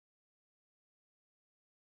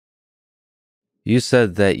You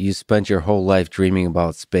said that you spent your whole life dreaming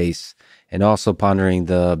about space and also pondering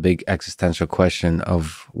the big existential question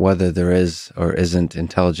of whether there is or isn't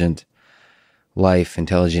intelligent life,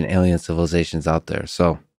 intelligent alien civilizations out there.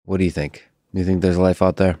 So, what do you think? Do you think there's life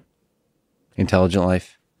out there? Intelligent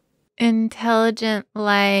life? Intelligent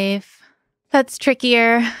life. That's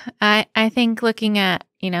trickier. I think looking at,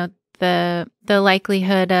 the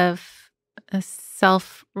likelihood of a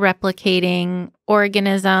self-replicating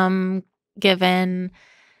organism given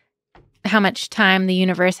how much time the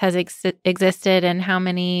universe has existed and how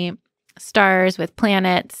many stars with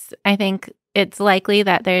planets, I think it's likely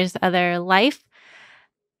that there's other life,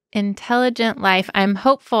 intelligent life. I'm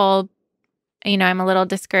hopeful, I'm a little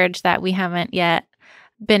discouraged that we haven't yet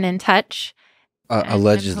been in touch. I'm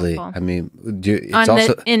Allegedly. hopeful I mean, it's on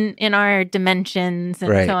also in our dimensions and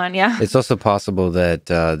so right. on. Yeah. It's also possible that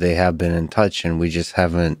they have been in touch and we just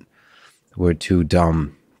haven't, we're too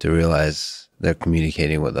dumb to realize they're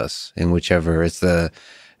communicating with us. In whichever, it's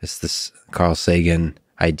this Carl Sagan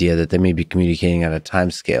idea that they may be communicating at a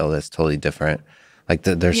time scale that's totally different. Like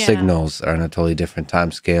their Yeah. signals are on a totally different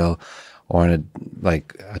time scale or on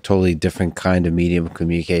a totally different kind of medium of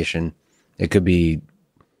communication. It could be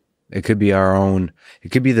our own,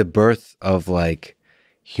 it could be the birth of like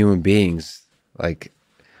human beings, like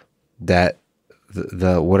that,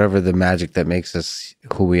 the whatever the magic that makes us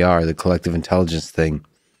who we are, the collective intelligence thing,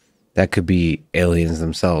 that could be aliens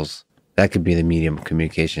themselves. That could be the medium of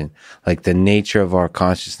communication. Like the nature of our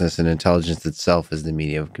consciousness and intelligence itself is the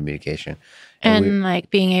medium of communication. And like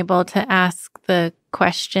being able to ask the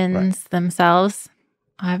questions themselves.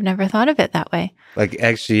 I've never thought of it that way. Like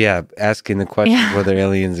actually, yeah, asking the question whether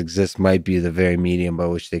aliens exist might be the very medium by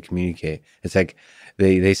which they communicate. It's like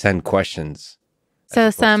they send questions. So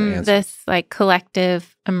this like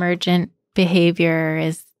collective emergent behavior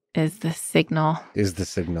is the signal. Is the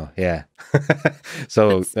signal, yeah.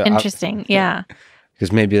 So that's interesting, yeah.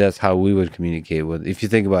 Because maybe that's how we would communicate with. If you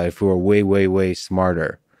think about it, if we were way, way, way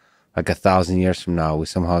smarter, like 1,000 years from now, we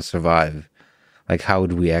somehow survive. Like, how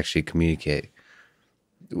would we actually communicate?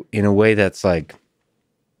 In a way that's like,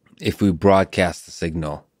 if we broadcast the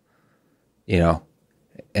signal, and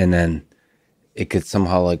then it could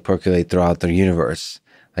somehow like percolate throughout the universe,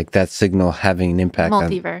 like that signal having an impact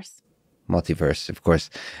multiverse, of course,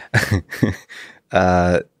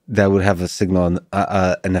 that would have a signal,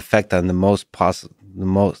 an effect on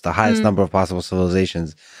the highest number of possible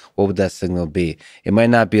civilizations. What would that signal be? It might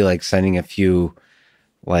not be like sending a few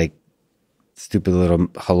like stupid little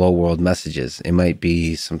hello world messages. It might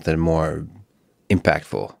be something more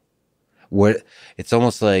impactful, where it's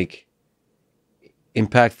almost like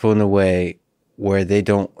impactful in a way where they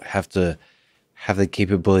don't have to have the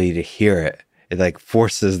capability to hear it. It like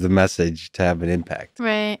forces the message to have an impact.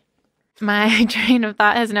 Right. My train of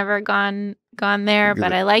thought has never gone there,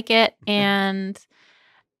 but I like it. And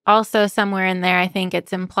also somewhere in there, I think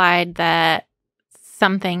it's implied that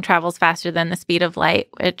something travels faster than the speed of light,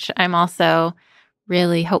 which I'm also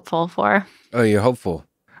really hopeful for. Oh, you're hopeful.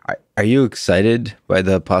 Are you excited by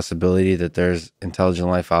the possibility that there's intelligent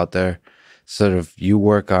life out there? Sort of, you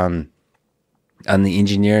work on the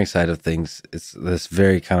engineering side of things. It's this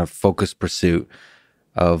very kind of focused pursuit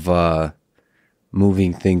of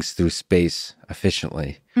moving things through space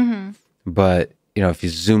efficiently. Mm-hmm. But, if you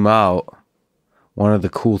zoom out, one of the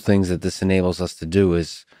cool things that this enables us to do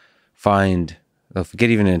is find, forget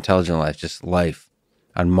even intelligent life, just life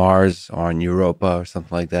on Mars or on Europa or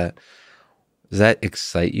something like that. Does that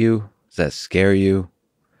excite you? Does that scare you?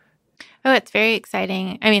 Oh, it's very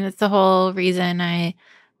exciting. I mean, it's the whole reason I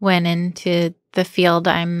went into the field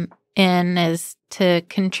I'm in, is to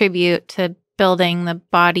contribute to building the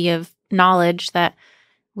body of knowledge that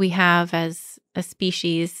we have as a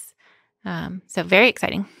species. So very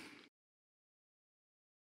exciting.